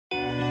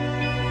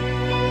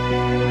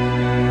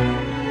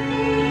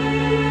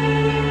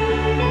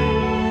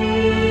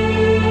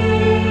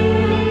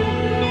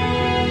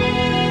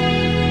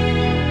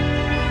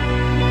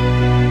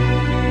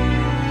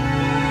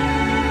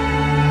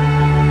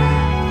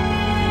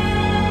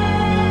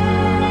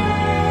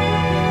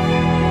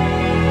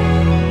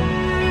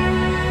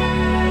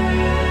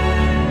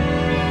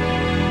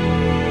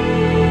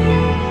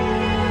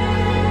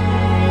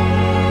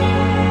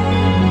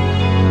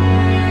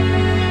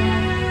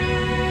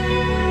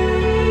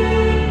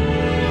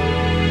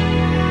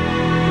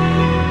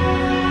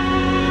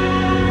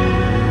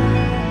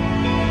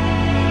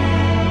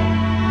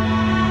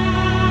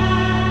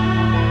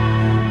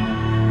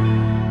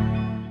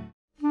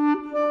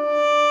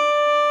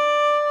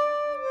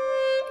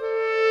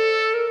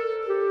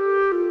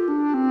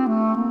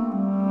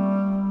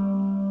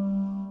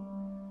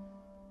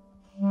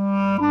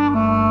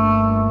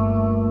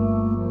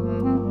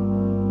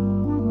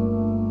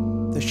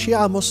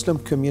Shia Muslim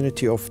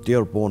community of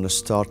Dearborn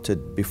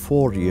started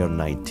before year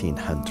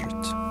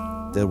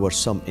 1900. There were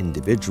some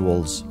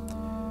individuals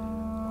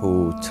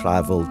who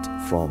traveled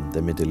from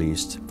the Middle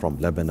East, from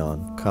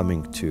Lebanon,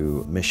 coming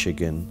to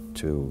Michigan,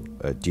 to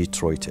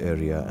Detroit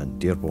area and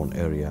Dearborn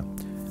area,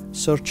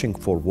 searching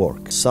for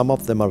work. Some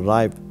of them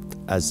arrived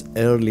as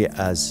early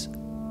as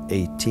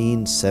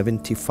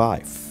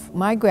 1875.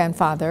 My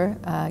grandfather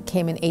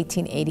came in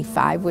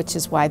 1885, which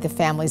is why the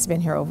family's been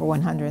here over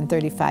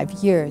 135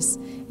 years.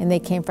 And they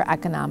came for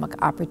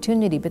economic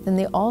opportunity, but then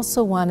they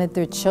also wanted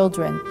their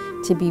children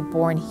to be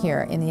born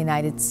here in the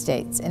United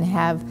States and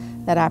have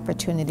that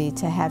opportunity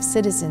to have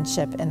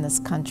citizenship in this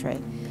country.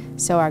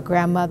 So our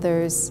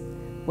grandmothers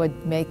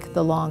would make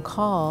the long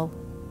haul.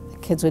 The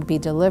kids would be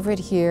delivered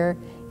here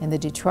in the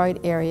Detroit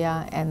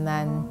area, and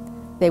then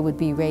they would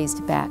be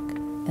raised back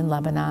in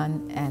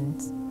Lebanon,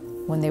 and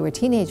when they were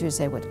teenagers,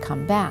 they would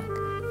come back,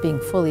 being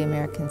fully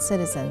American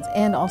citizens,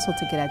 and also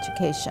to get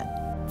education.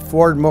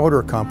 Ford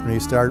Motor Company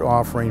started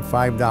offering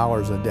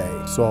 $5 a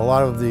day. So a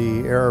lot of the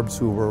Arabs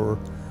who were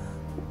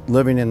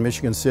living in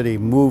Michigan City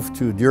moved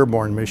to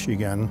Dearborn,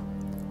 Michigan,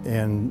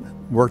 and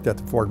worked at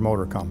the Ford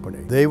Motor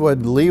Company. They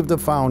would leave the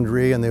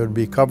foundry and they would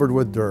be covered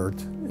with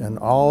dirt, and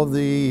all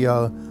the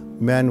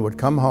men would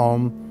come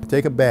home,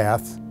 take a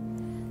bath,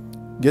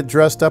 get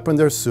dressed up in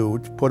their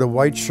suit, put a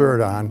white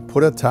shirt on,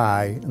 put a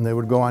tie, and they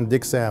would go on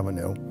Dix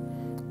Avenue.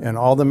 And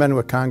all the men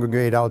would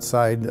congregate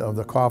outside of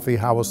the coffee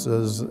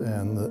houses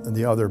and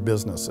the other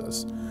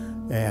businesses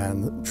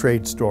and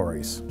trade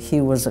stories. He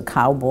was a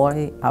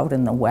cowboy out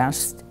in the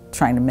West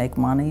trying to make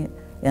money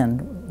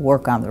and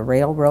work on the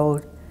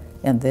railroad.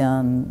 And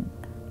then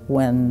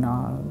when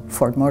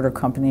Ford Motor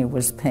Company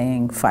was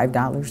paying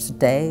 $5 a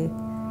day,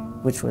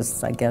 which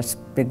was, I guess,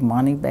 big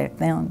money back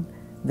then,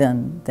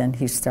 then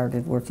he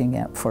started working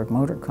at Ford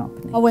Motor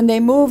Company. When they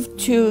moved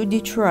to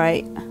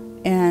Detroit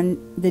and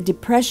the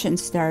Depression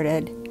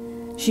started,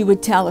 she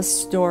would tell us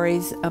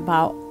stories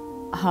about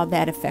how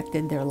that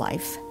affected their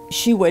life.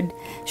 She would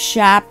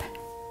shop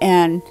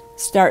and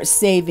start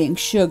saving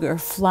sugar,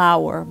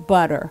 flour,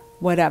 butter,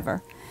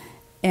 whatever.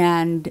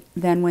 And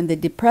then when the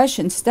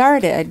Depression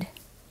started,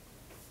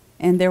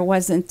 and there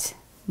wasn't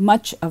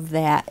much of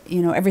that,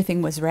 you know,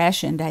 everything was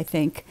rationed, I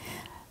think.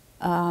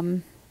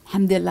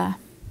 Alhamdulillah.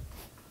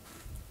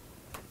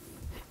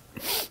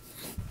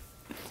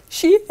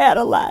 She had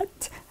a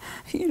lot,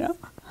 you know.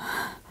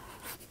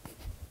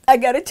 I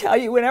gotta tell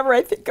you, whenever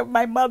I think of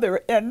my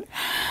mother and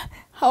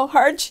how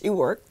hard she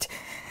worked,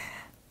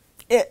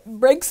 it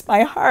breaks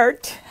my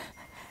heart.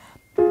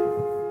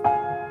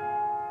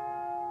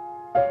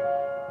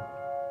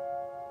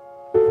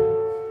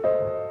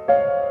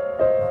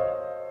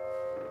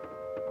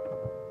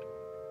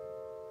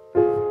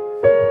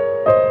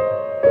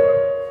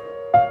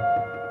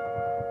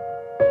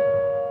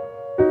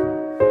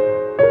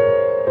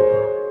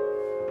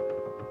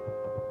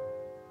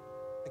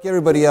 Like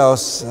everybody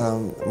else,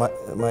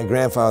 my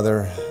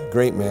grandfather,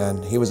 great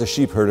man, he was a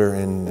sheep herder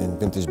in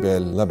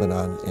Bintejbel,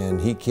 Lebanon,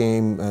 and he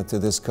came to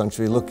this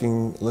country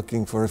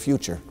looking for a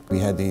future. We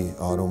had the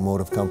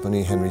automotive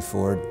company, Henry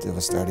Ford, that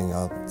was starting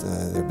out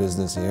their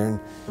business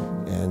here,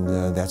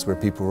 and that's where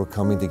people were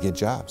coming to get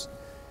jobs.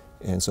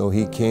 And so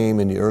he came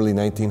in the early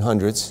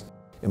 1900s,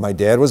 and my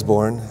dad was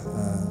born,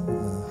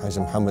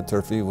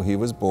 Hashem'ite Hall. He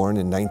was born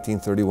in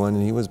 1931,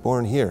 and he was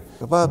born here.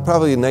 About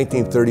probably in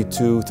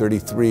 1932,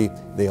 33,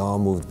 they all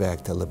moved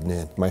back to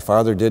Lebanon. My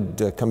father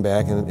did come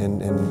back, and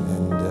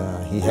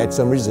he had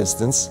some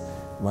resistance.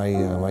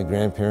 My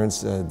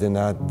grandparents did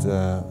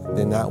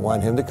not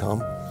want him to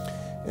come,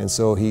 and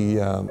so he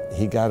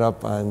got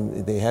up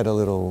on. They had a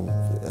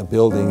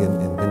building in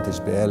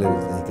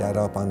Bintejbel. He got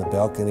up on the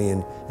balcony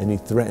and he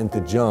threatened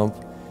to jump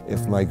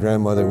if my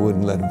grandmother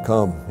wouldn't let him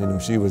come. You know,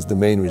 she was the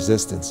main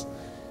resistance.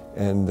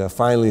 And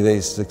finally,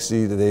 they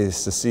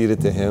seceded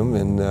to him,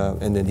 and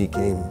then he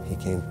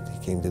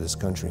came to this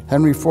country.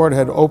 Henry Ford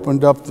had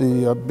opened up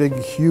the big,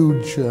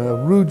 huge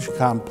Rouge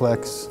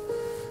complex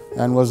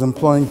and was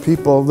employing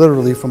people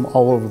literally from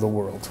all over the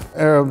world.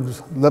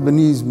 Arabs,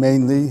 Lebanese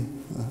mainly,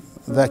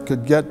 that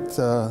could get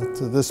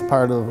to this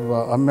part of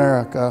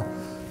America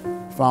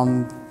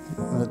found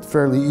it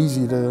fairly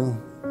easy to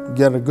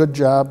get a good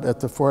job at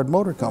the Ford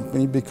Motor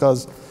Company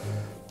because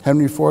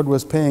Henry Ford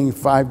was paying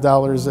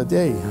 $5 a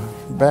day.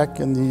 Back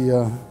in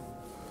the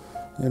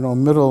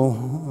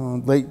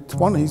late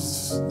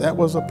 20s, that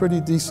was a pretty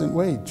decent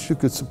wage. You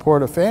could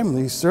support a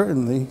family,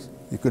 certainly.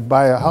 You could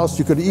buy a house.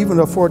 You could even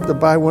afford to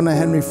buy one of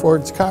Henry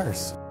Ford's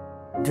cars.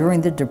 During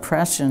the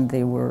Depression,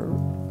 they were,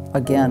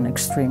 again,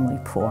 extremely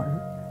poor,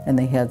 and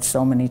they had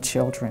so many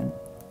children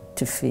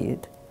to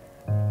feed.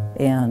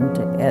 And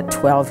at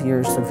 12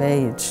 years of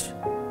age,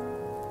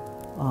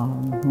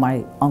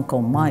 my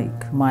Uncle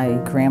Mike, my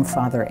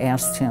grandfather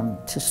asked him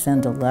to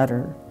send a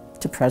letter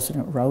to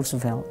President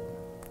Roosevelt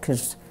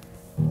because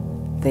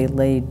they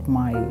laid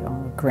my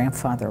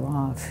grandfather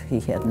off. He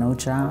had no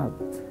job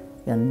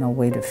and no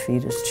way to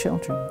feed his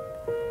children.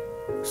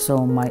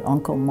 So my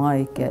Uncle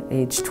Mike, at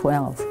age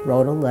 12,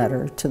 wrote a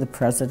letter to the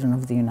President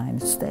of the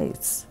United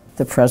States.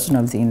 The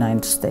President of the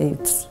United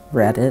States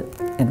read it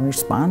and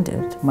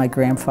responded. My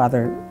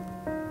grandfather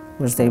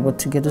was able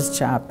to get his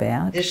job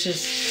back. This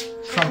is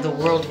from the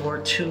World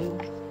War II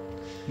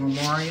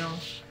memorial,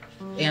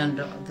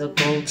 and the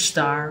gold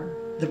star,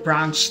 the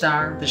bronze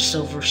star, the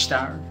silver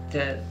star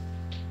that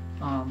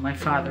my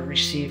father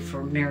received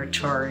for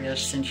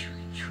meritorious and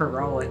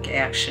heroic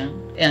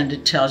action. And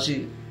it tells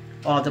you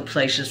all the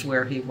places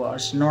where he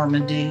was: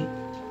 Normandy,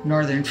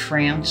 northern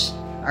France,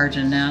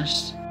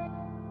 Ardennes.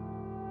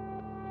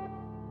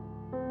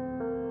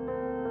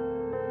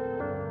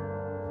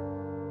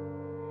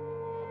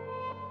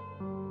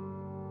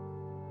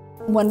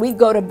 When we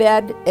go to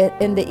bed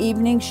in the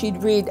evening,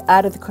 she'd read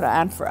out of the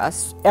Quran for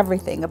us,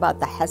 everything about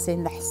the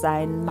Hassan, the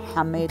Hussein,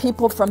 Muhammad.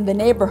 People from the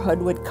neighborhood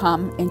would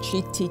come and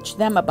she'd teach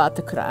them about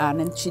the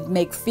Quran, and she'd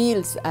make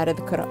fields out of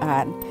the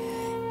Quran.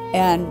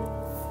 And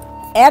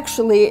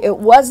actually, it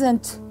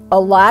wasn't a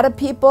lot of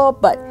people,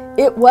 but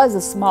it was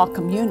a small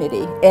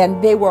community,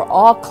 and they were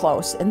all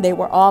close, and they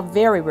were all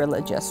very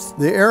religious.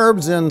 The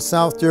Arabs in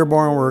South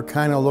Dearborn were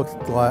kind of looked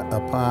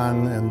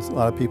upon, and a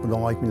lot of people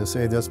don't like me to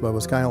say this, but it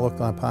was kind of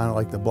looked upon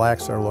like the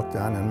blacks are looked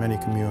on in many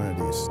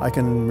communities. I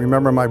can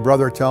remember my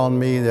brother telling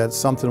me that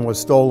something was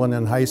stolen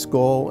in high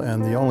school,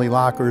 and the only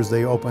lockers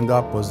they opened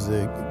up was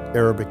the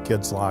Arabic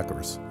kids'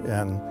 lockers,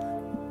 and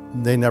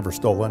they never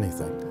stole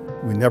anything.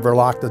 We never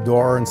locked the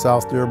door in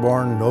South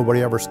Dearborn.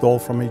 Nobody ever stole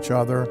from each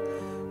other.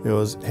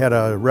 It had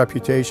a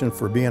reputation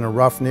for being a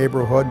rough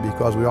neighborhood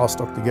because we all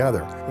stuck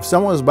together. If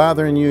someone was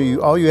bothering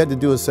you, all you had to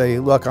do is say,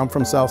 "Look, I'm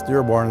from South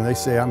Dearborn," and they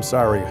say, "I'm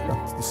sorry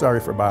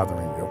for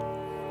bothering you,"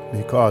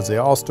 because they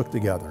all stuck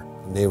together.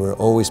 They were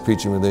always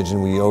preaching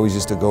religion. We always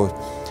used to go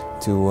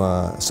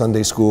to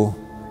Sunday school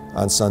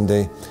on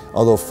Sunday,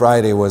 although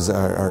Friday was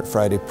our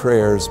Friday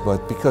prayers,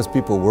 but because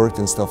people worked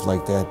and stuff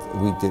like that,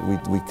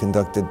 we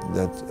conducted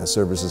that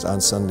services on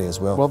Sunday as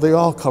well. Well, they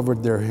all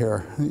covered their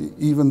hair,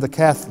 even the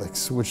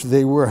Catholics, which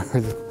they were.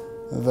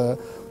 The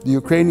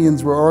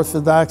Ukrainians were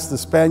Orthodox, the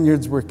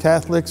Spaniards were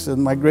Catholics,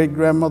 and my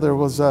great-grandmother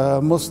was a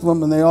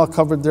Muslim, and they all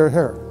covered their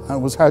hair. It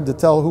was hard to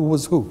tell who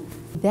was who.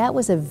 That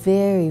was a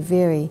very,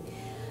 very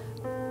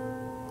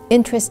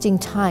interesting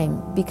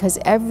time, because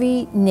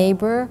every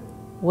neighbor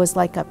was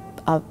like a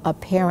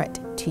parent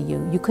to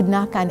you. You could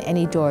knock on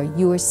any door.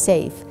 You were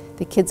safe.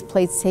 The kids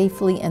played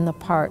safely in the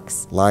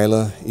parks.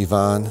 Lila,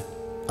 Yvonne,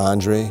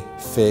 Andre,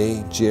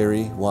 Faye,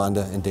 Jerry,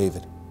 Wanda, and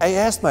David. I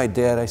asked my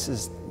dad, I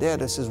says,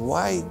 "Dad," I says,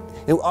 "why?"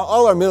 And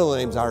all our middle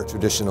names are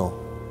traditional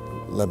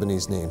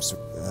Lebanese names.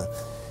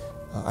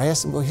 I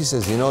asked him, well, he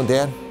says, "You know,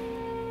 Dad,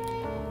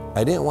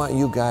 I didn't want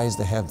you guys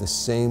to have the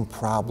same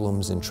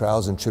problems and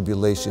trials and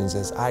tribulations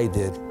as I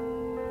did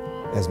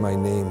as my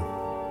name,"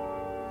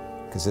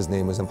 because his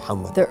name was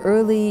Muhammad. The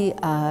early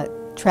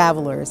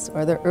travelers,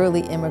 or the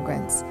early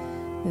immigrants,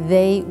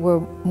 they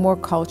were more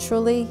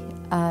culturally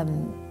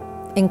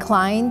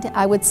inclined,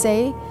 I would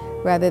say,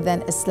 rather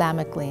than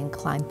Islamically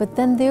inclined. But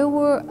then there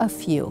were a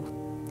few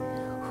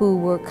who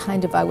were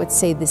kind of, I would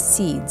say, the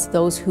seeds,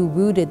 those who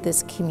rooted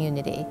this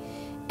community.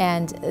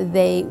 And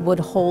they would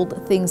hold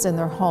things in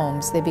their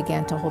homes. They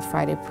began to hold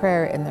Friday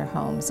prayer in their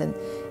homes,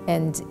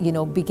 and you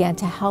know, began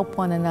to help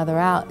one another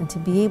out, and to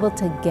be able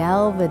to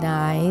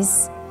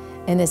galvanize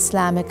an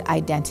Islamic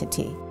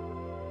identity.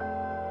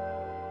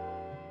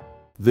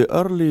 The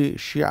early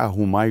Shia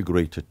who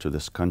migrated to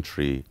this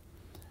country,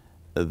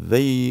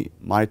 they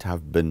might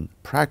have been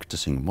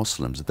practicing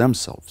Muslims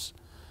themselves,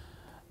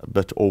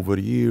 but over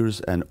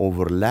years and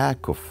over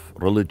lack of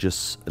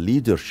religious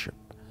leadership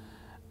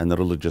and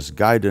religious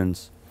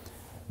guidance,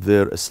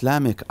 their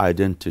Islamic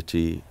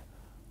identity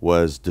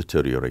was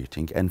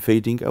deteriorating and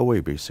fading away,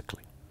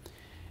 basically.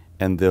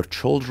 And their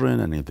children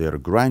and their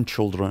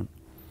grandchildren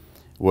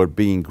were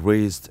being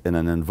raised in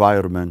an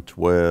environment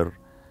where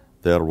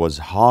there was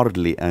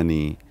hardly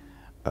any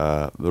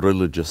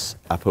religious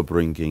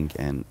upbringing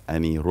and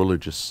any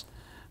religious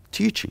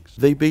teachings.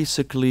 They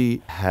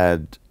basically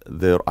had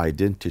their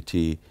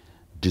identity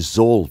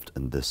dissolved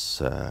in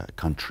this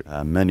country.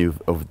 Many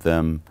of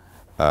them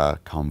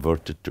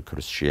converted to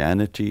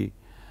Christianity.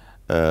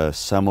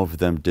 Some of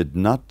them did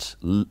not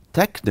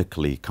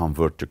technically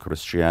convert to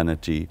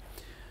Christianity,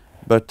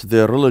 but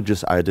their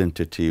religious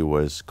identity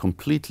was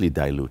completely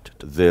diluted.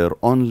 Their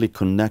only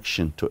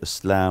connection to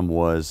Islam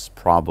was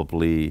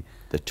probably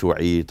the two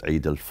Eid,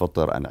 Eid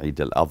al-Fitr and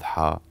Eid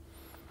al-Adha.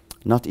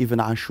 Not even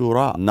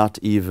Ashura, not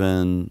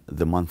even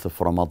the month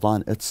of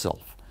Ramadan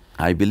itself.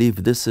 I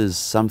believe this is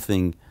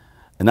something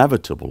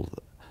inevitable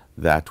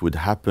that would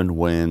happen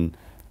when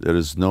there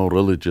is no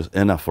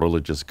enough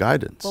religious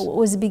guidance. But what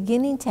was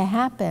beginning to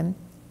happen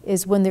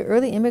is when the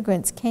early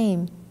immigrants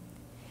came,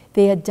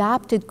 they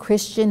adopted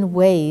Christian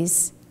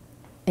ways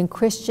and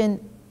Christian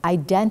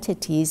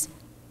identities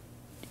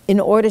in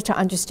order to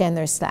understand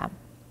their Islam.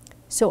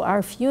 So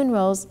our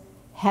funerals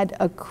had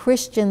a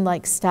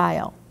Christian-like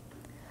style.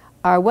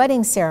 Our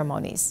wedding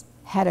ceremonies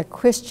had a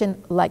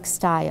Christian-like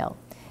style.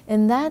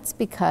 And that's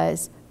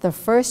because the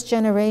first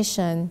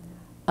generation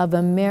of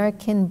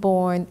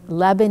American-born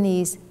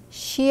Lebanese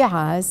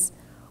Shias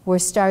were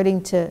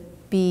starting to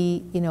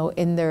be,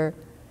 in their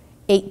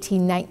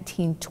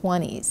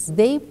 1920s.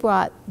 They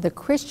brought the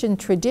Christian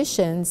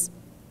traditions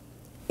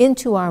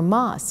into our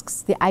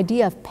mosques. The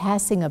idea of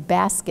passing a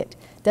basket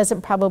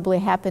doesn't probably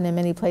happen in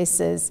many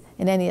places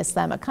in any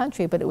Islamic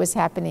country, but it was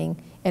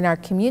happening in our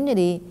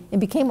community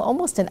and became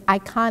almost an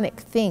iconic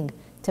thing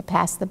to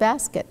pass the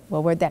basket.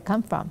 Well, where'd that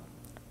come from?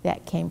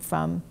 That came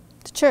from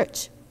the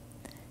church.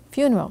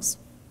 Funerals.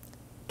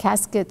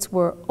 Caskets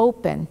were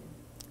open,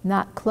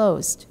 not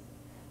closed.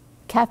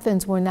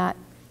 Coffins were not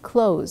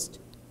closed.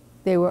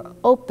 They were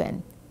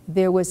open.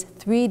 There was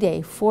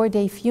 3-day,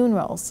 4-day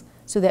funerals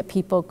so that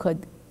people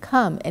could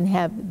come and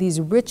have these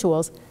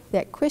rituals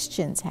that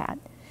Christians had.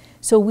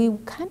 So we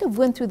kind of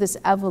went through this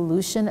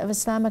evolution of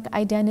Islamic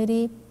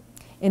identity,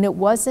 and it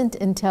wasn't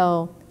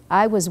until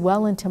I was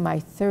well into my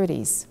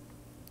 30s,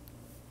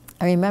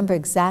 I remember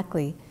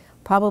exactly,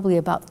 probably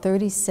about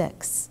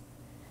 36,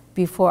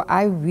 before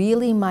I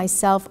really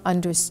myself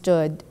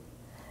understood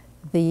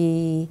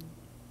the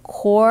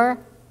core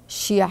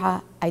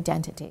Shia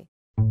identity.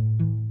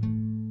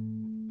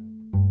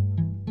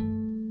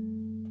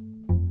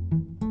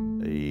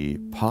 A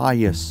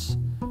pious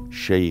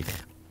sheikh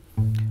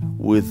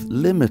with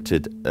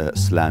limited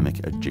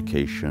Islamic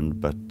education,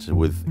 but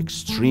with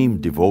extreme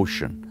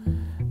devotion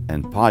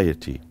and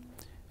piety.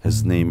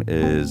 His name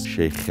is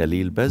Sheikh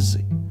Khalil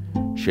Bazzi.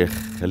 Sheikh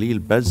Khalil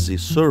Bazzi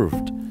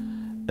served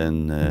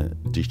in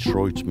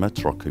Detroit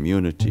metro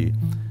community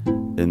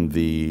in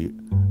the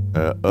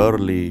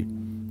early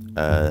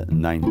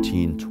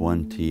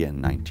 1920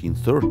 and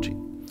 1930.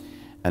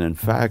 And in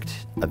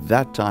fact, at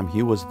that time,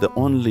 he was the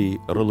only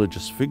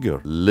religious figure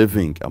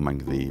living among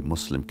the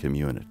Muslim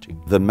community.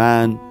 The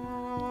man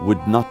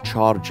would not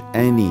charge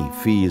any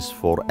fees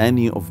for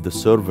any of the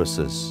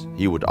services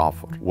he would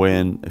offer.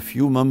 When a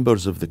few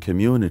members of the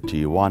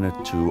community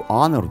wanted to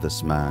honor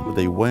this man,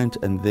 they went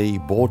and they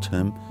bought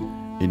him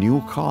a new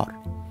car,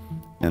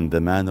 and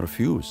the man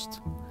refused.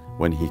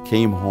 When he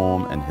came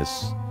home and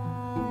his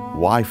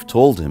wife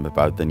told him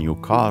about the new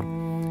car,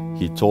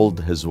 he told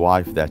his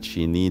wife that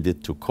she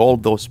needed to call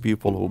those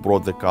people who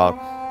brought the car,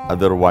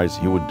 otherwise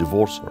he would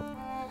divorce her.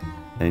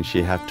 And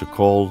she had to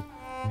call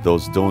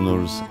those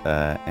donors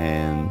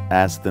and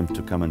ask them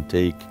to come and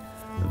take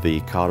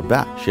the car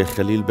back. Sheikh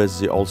Khalil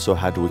Bazzi also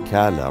had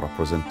wikala,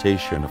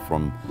 representation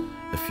from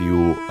a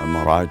few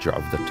maraja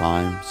of the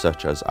time,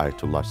 such as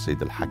Ayatollah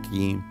Sayyid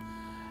al-Hakim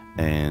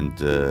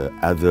and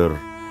other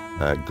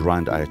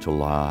grand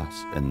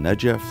ayatollahs in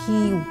Najaf.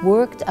 He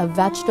worked a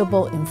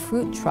vegetable and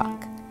fruit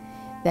truck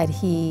that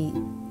he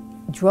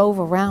drove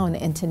around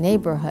into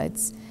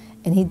neighborhoods,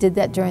 and he did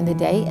that during the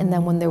day, and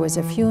then when there was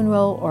a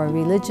funeral or a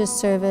religious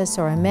service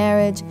or a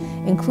marriage,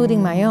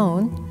 including my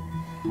own,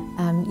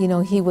 you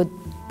know, he would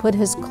put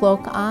his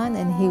cloak on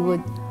and he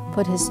would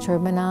put his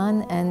turban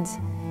on and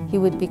he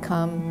would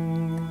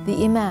become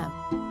the imam.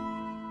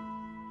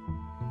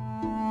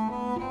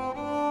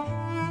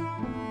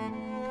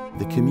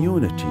 The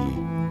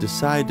community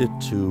decided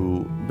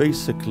to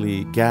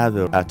basically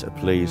gather at a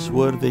place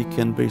where they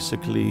can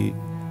basically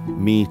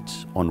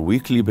meet on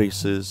weekly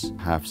basis,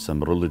 have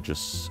some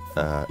religious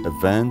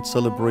event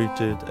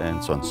celebrated,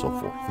 and so on and so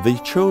forth. They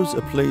chose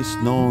a place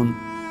known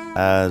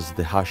as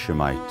the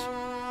Hashem'ite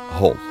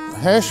Hall.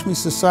 Hashemite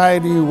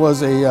Society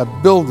was a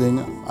building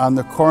on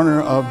the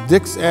corner of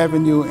Dix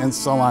Avenue and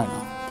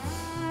Salina.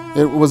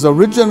 It was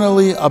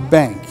originally a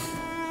bank.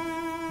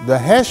 The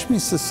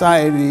Hashemite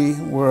Society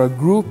were a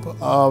group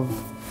of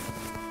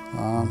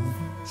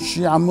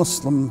Shia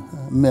Muslim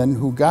men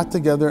who got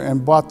together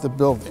and bought the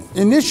building.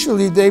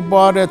 Initially, they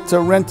bought it to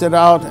rent it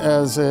out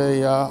as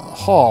a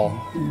hall.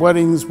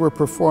 Weddings were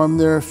performed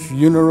there,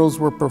 funerals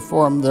were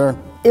performed there.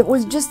 It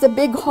was just a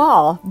big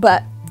hall,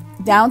 but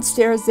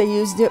downstairs they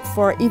used it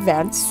for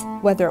events,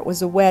 whether it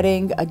was a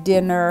wedding, a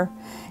dinner,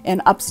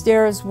 and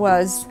upstairs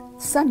was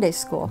Sunday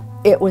school.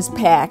 It was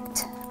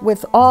packed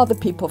with all the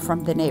people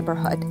from the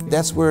neighborhood.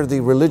 That's where the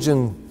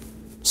religion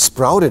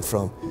sprouted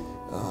from.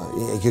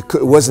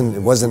 It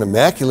wasn't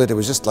immaculate. It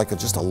was just like a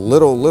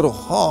little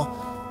hall,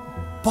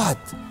 but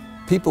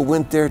people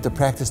went there to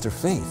practice their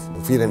faith.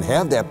 If you didn't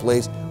have that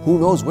place, who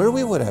knows where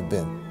we would have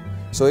been.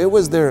 So it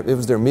was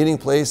their meeting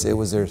place. It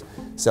was their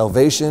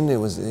salvation. It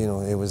was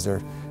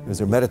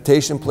their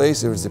meditation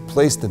place. It was a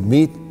place to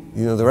meet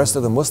the rest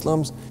of the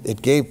Muslims.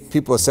 It gave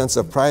people a sense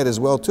of pride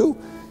as well too,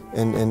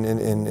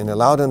 and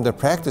allowed them to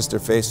practice their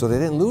faith so they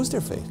didn't lose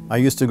their faith. I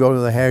used to go to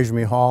the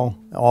Hashem'ite Hall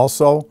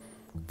also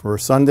for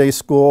Sunday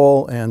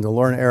school and to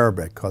learn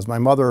Arabic, because my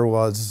mother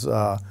was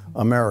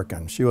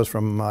American. She was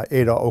from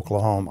Ada,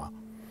 Oklahoma.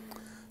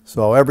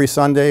 So every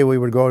Sunday we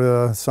would go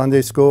to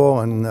Sunday school,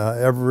 and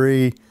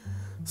every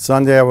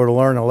Sunday I would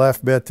learn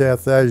Aleph, Bet,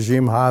 Tet,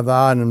 Jim,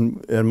 Hada,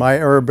 and my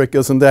Arabic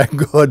isn't that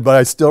good, but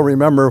I still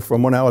remember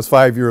from when I was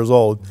 5 years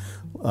old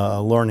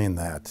learning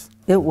that.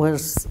 It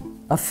was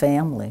a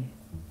family.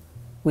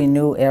 We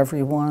knew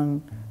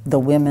everyone. The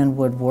women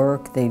would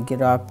work. They'd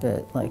get up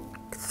at like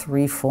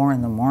 3, 4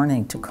 in the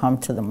morning to come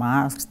to the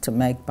mosque to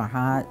make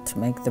bahat, to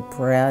make the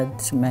bread,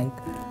 to make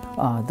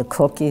the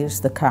cookies,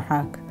 the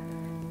kahak.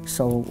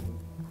 So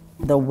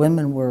The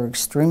women were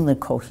extremely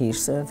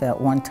cohesive. At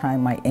one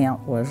time, my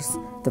aunt was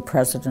the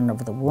president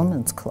of the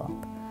Women's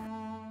Club.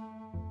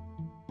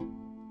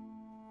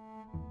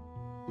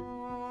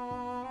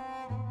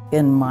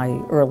 In my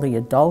early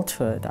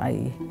adulthood,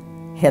 I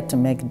had to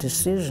make a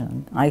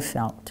decision, I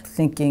felt,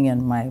 thinking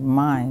in my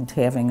mind,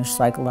 having a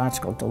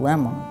psychological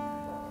dilemma.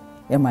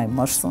 Am I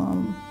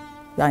Muslim?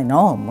 I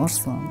know I'm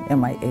Muslim.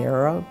 Am I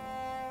Arab?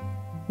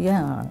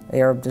 Yeah,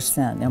 Arab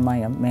descent. Am I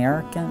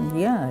American?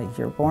 Yeah,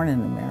 you're born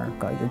in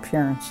America. Your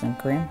parents and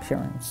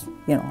grandparents,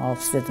 you know, all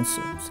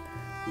citizens.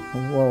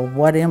 Well,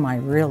 what am I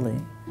really?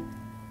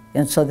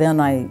 And so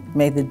then I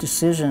made the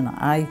decision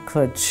I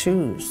could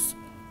choose.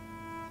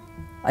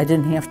 I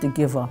didn't have to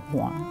give up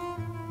one.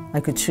 I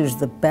could choose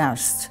the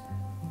best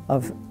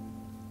of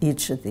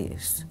each of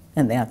these,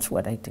 and that's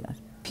what I did.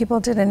 People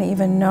didn't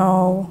even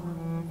know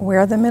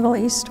where the Middle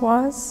East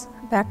was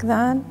back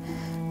then.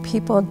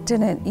 People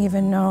didn't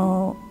even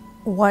know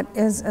what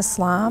is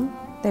Islam.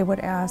 They would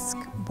ask,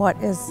 what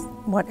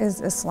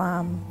is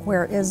Islam?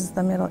 Where is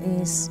the Middle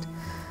East?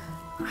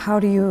 How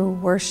do you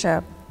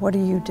worship? What do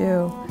you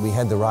do? We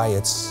had the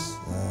riots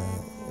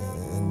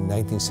in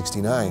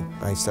 1969.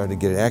 I started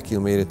to get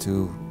acclimated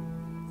to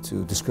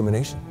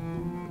discrimination.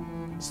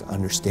 So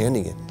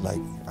understanding it, like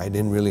I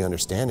didn't really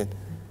understand it.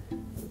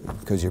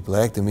 Because you're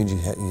black, that means you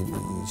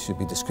should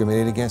be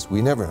discriminated against.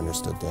 We never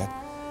understood that.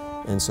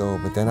 And so,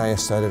 but then I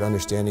started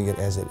understanding it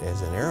as an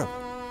Arab,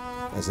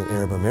 as an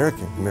Arab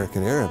American,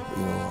 American Arab.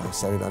 You know, I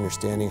started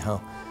understanding how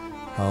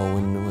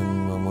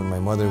when my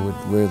mother would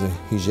wear the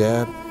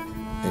hijab,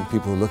 and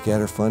people would look at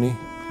her funny,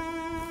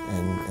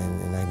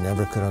 and I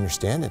never could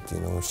understand it.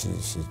 You know, she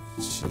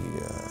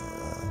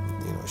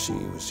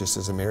was just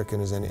as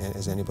American as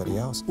anybody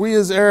else. We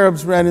as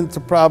Arabs ran into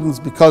problems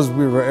because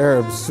we were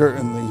Arabs,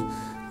 certainly.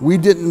 We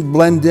didn't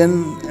blend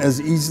in as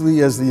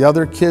easily as the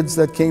other kids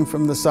that came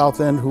from the South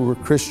End who were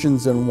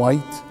Christians and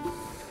white.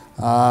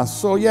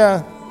 So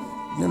yeah,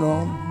 you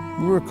know,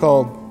 we were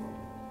called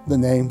the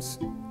names,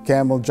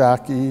 camel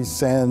jockey,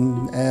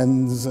 sand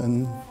ends,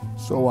 and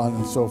so on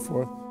and so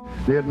forth.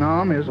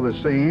 Vietnam is the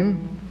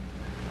scene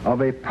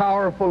of a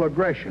powerful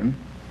aggression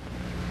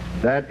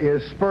that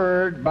is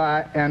spurred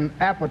by an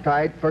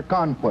appetite for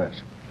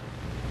conquest.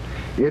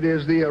 It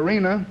is the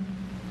arena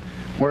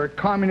where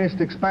communist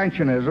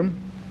expansionism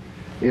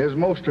is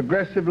most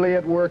aggressively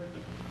at work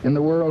in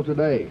the world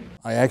today.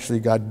 I actually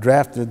got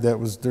drafted. That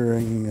was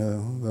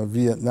during the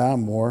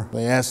Vietnam War.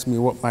 They asked me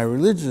what my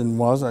religion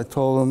was. I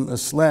told them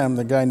Islam.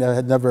 The guy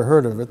had never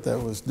heard of it that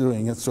was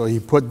doing it, so he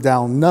put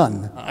down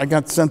none. I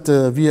got sent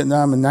to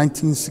Vietnam in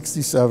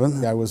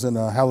 1967. I was in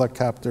a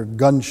helicopter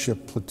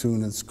gunship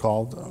platoon, it's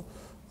called.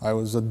 I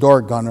was a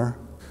door gunner,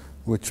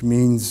 which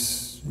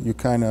means you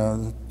kind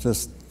of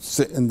just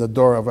sit in the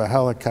door of a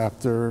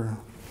helicopter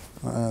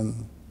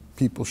and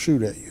people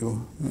shoot at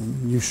you,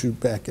 and you shoot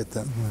back at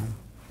them.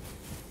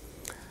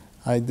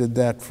 I did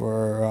that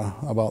for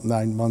about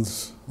 9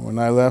 months. When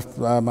I left,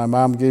 my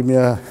mom gave me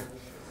a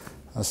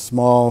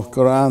small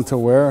Quran to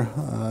wear.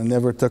 I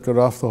never took it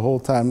off the whole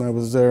time I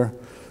was there.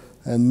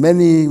 And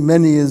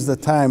many is the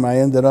time I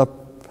ended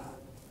up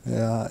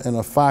in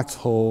a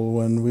foxhole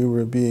when we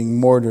were being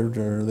mortared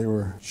or they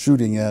were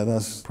shooting at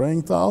us,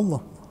 praying to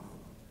Allah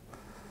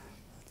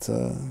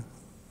to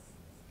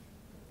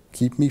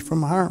keep me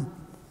from harm.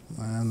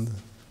 And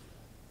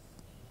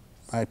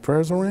my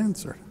prayers were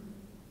answered.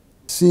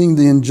 Seeing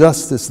the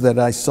injustice that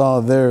I saw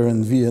there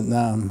in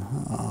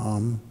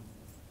Vietnam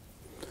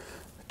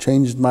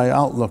changed my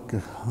outlook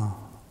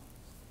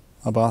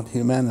about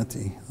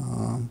humanity.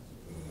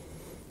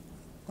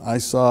 I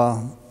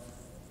saw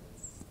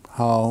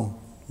how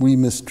we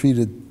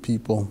mistreated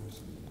people,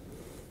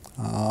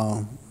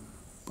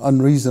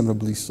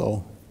 unreasonably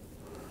so.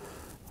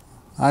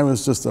 I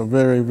was just a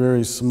very,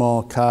 very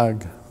small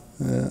cog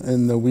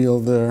in the wheel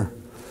there,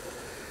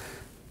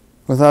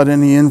 without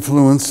any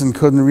influence, and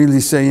couldn't really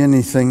say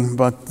anything,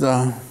 but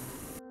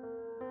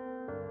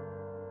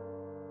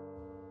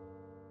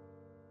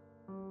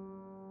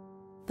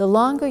the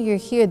longer you're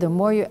here, the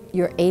more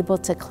you're able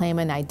to claim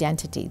an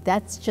identity.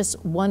 That's just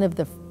one of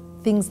the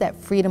things that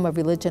freedom of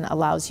religion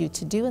allows you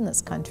to do in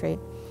this country.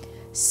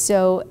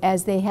 So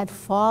as they had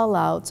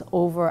fallouts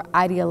over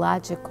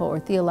ideological or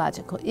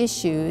theological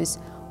issues,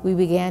 we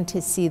began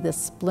to see the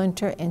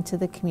splinter into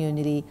the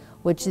community,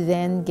 which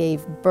then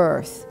gave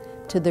birth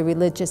to the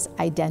religious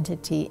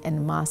identity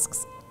and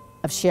mosques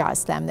of Shia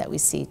Islam that we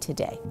see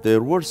today.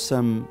 There were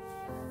some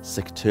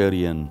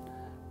sectarian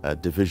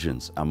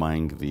divisions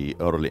among the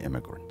early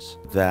immigrants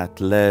that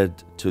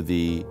led to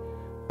the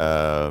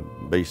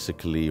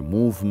basically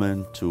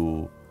movement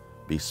to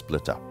be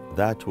split up.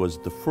 That was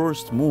the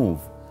first move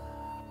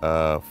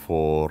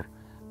for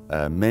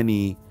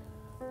many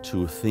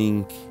to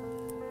think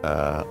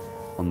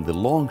on the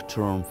long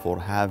term for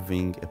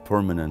having a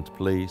permanent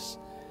place,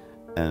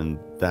 and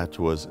that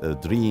was a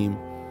dream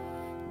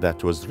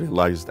that was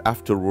realized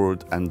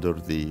afterward under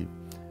the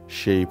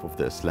shape of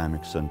the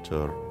Islamic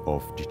Center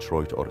of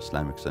Detroit, or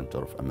Islamic Center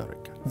of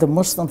America. The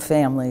Muslim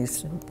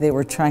families, they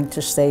were trying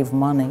to save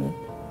money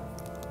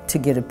to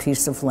get a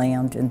piece of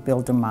land and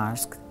build a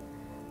mosque.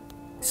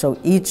 So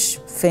each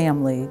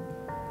family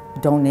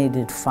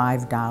donated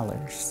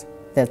 $5.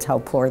 That's how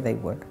poor they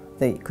were.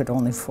 They could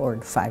only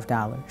afford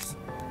 $5.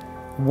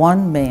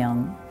 One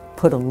man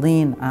put a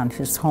lien on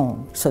his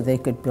home so they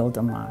could build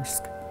a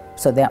mosque.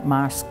 So that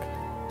mosque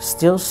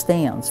still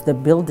stands, the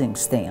building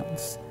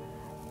stands.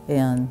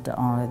 And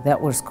that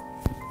was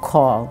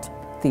called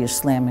the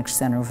Islamic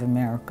Center of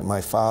America.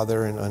 My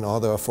father and all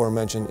the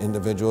aforementioned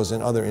individuals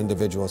and other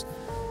individuals,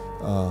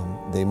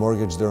 they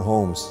mortgaged their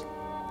homes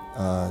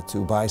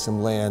to buy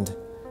some land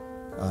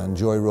on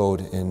Joy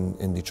Road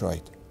in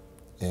Detroit.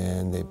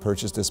 And they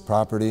purchased this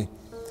property,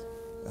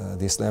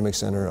 the Islamic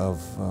Center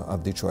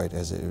of Detroit,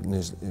 as it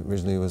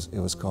originally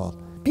was called.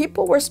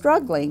 People were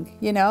struggling,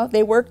 you know,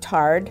 they worked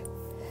hard.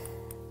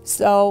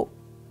 So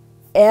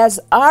as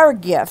our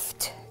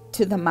gift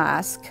to the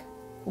mosque,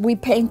 we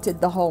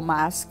painted the whole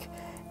mosque.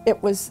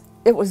 It was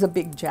a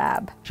big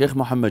job. Sheikh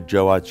Muhammad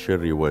Jawad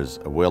Shirri was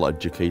a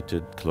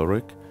well-educated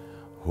cleric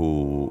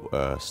who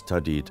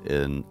studied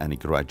in and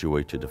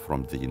graduated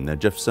from the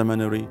Najaf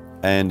Seminary.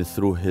 And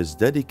through his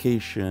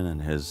dedication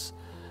and his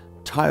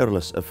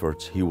tireless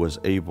efforts, he was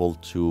able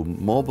to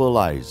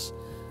mobilize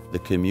the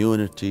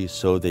community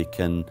so they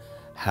can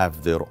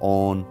have their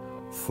own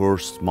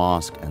first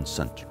mosque and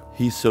center.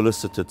 He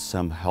solicited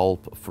some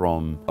help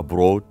from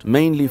abroad,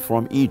 mainly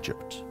from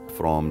Egypt,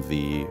 from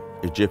the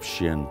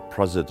Egyptian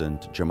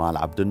President Jamal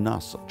Abdel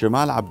Nasser.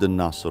 Jamal Abdel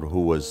Nasser,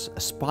 who was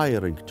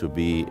aspiring to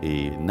be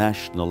a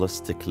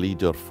nationalistic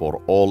leader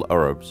for all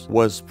Arabs,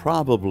 was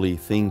probably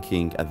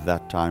thinking at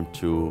that time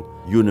to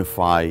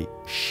unify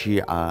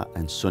Shia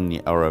and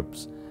Sunni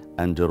Arabs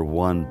under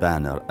one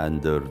banner,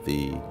 under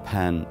the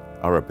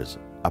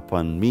Pan-Arabism.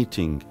 Upon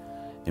meeting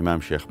Imam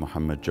Sheikh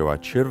Muhammad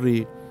Jawad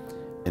Shirri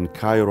in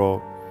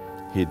Cairo,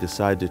 he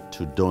decided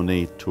to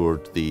donate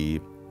toward the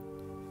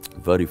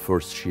very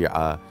first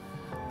Shia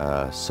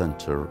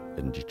center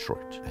in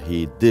Detroit.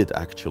 He did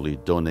actually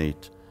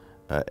donate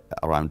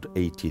around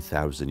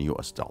 $80,000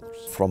 US.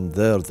 From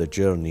there,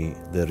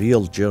 the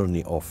real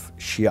journey of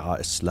Shia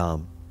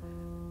Islam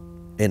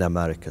in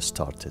America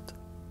started,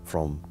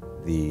 from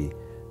the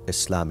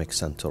Islamic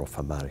Center of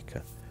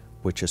America,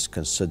 which is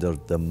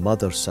considered the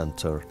mother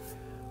center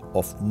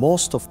of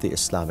most of the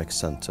Islamic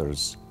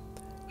centers,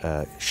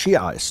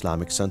 Shia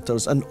Islamic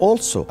centers, and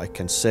also I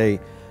can say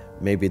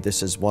maybe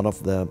this is one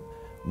of the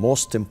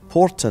most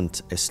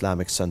important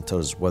Islamic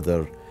centers,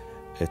 whether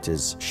it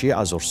is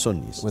Shias or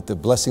Sunnis. With the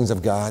blessings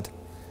of God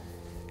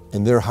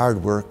and their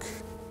hard work,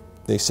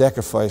 they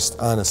sacrificed,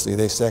 honestly,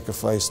 they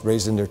sacrificed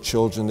raising their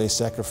children, they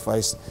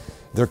sacrificed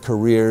their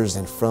careers,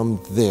 and from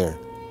there,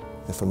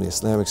 from the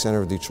Islamic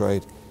Center of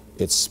Detroit,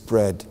 it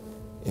spread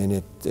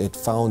and it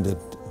founded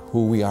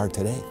who we are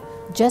today.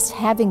 Just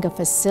having a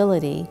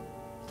facility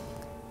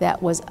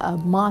that was a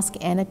mosque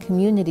and a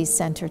community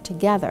center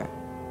together,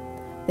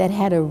 that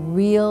had a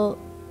real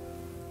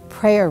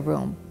prayer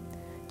room.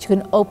 You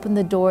can open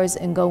the doors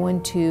and go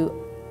into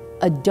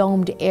a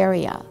domed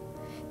area.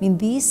 I mean,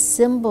 these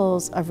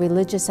symbols of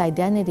religious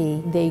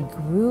identity, they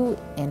grew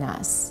in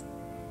us,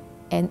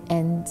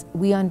 and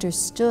we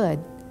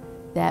understood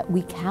that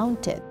we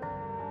counted.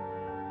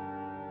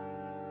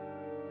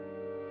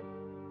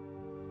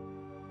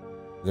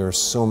 There are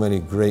so many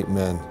great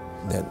men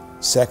that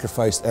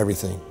sacrificed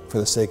everything for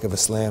the sake of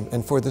Islam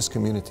and for this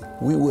community.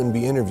 We wouldn't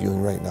be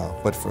interviewing right now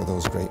but for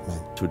those great men.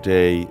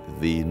 Today,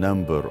 the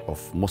number of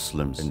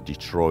Muslims in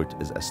Detroit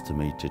is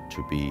estimated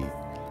to be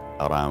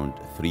around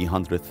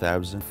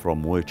 300,000,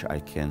 from which I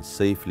can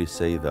safely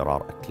say there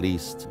are at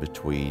least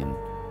between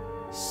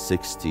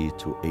 60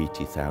 to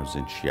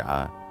 80,000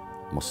 Shia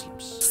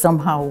Muslims.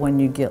 Somehow when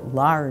you get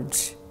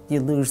large,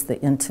 you lose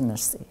the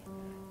intimacy.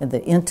 And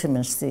the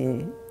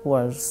intimacy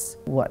was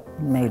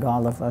what made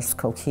all of us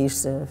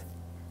cohesive,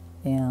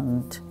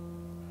 and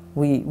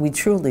we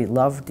truly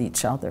loved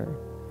each other.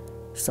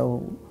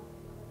 So,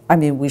 I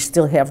mean, we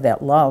still have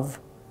that love,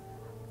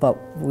 but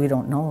we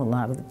don't know a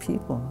lot of the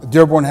people.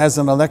 Dearborn has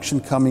an election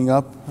coming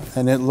up,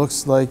 and it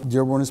looks like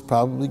Dearborn is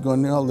probably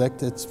going to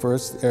elect its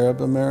first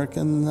Arab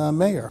American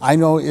mayor. I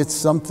know it's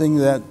something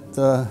that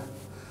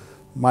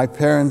my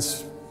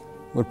parents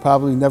would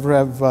probably never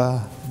have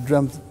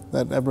dreamt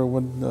that ever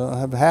would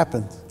have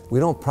happened. We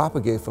don't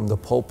propagate from the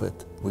pulpit,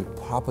 we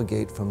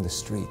propagate from the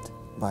street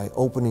by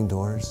opening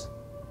doors,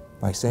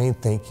 by saying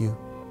thank you,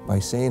 by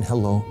saying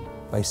hello,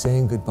 by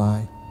saying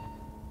goodbye,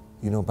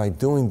 you know, by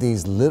doing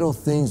these little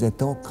things that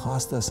don't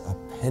cost us a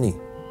penny.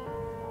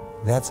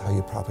 That's how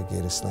you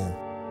propagate Islam.